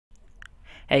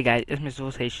Hey guys, it's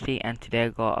Mr. HT, and today I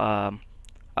got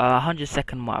a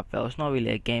 100-second MOAB fail. It's not really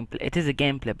a gameplay. It is a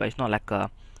gameplay, but it's not like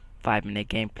a 5-minute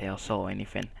gameplay or so or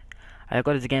anything. I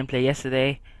got this gameplay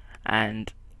yesterday,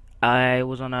 and I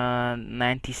was on a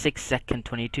 96-second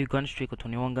 22 gun streak or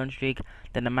 21 gun streak.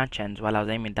 Then the match ends while I was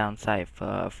aiming down sight for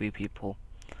a few people,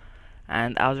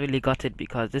 and I was really gutted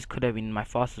because this could have been my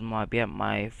fastest MOAB yet.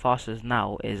 My fastest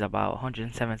now is about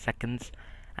 107 seconds,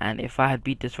 and if I had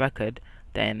beat this record,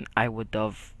 then I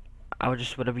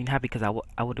just would have been happy because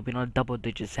I would have been on a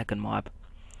double-digit second MOAB.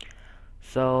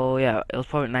 So yeah, it was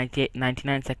probably 98,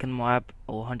 99-second MOAB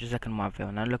or 100-second MOAB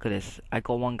fail. Now look at this. I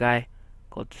got one guy,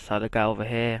 got this other guy over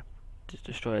here, just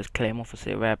destroy his claymore for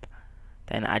sit rep.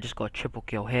 Then I just got a triple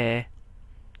kill here,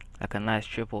 like a nice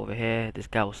triple over here. This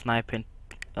guy was sniping.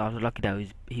 I was lucky that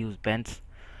he was bent.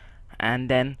 And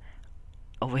then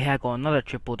over here I got another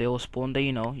triple. They all spawned there,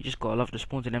 you just gotta love the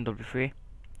spawns in MW3.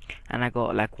 And I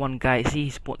got like one guy. See, he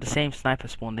spawned, the same sniper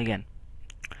spawned again.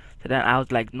 So then I was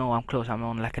like, no, I'm close. I'm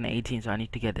on like an 18, so I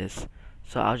need to get this.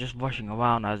 So I was just rushing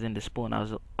around. I was in the spawn. I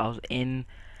was in,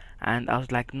 and I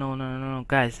was like, no,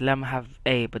 guys, let me have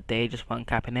A. But they just weren't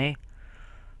capping A.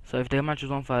 So if the match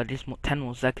was on for at least 10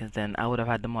 more seconds, then I would have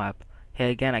had them up. Here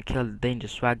again, I killed the danger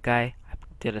swag guy. I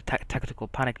did a tactical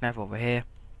panic knife over here.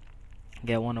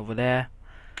 Get one over there.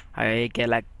 I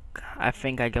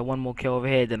think I get one more kill over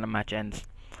here. Then the match ends,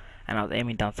 and I was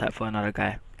aiming down sight for another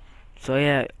guy. So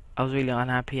yeah, I was really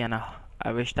unhappy, and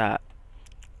I wish that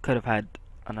could have had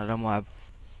another mob.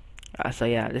 So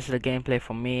yeah, this is the gameplay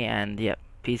from me, and yeah,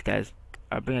 peace guys.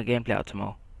 I'll bring a gameplay out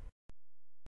tomorrow.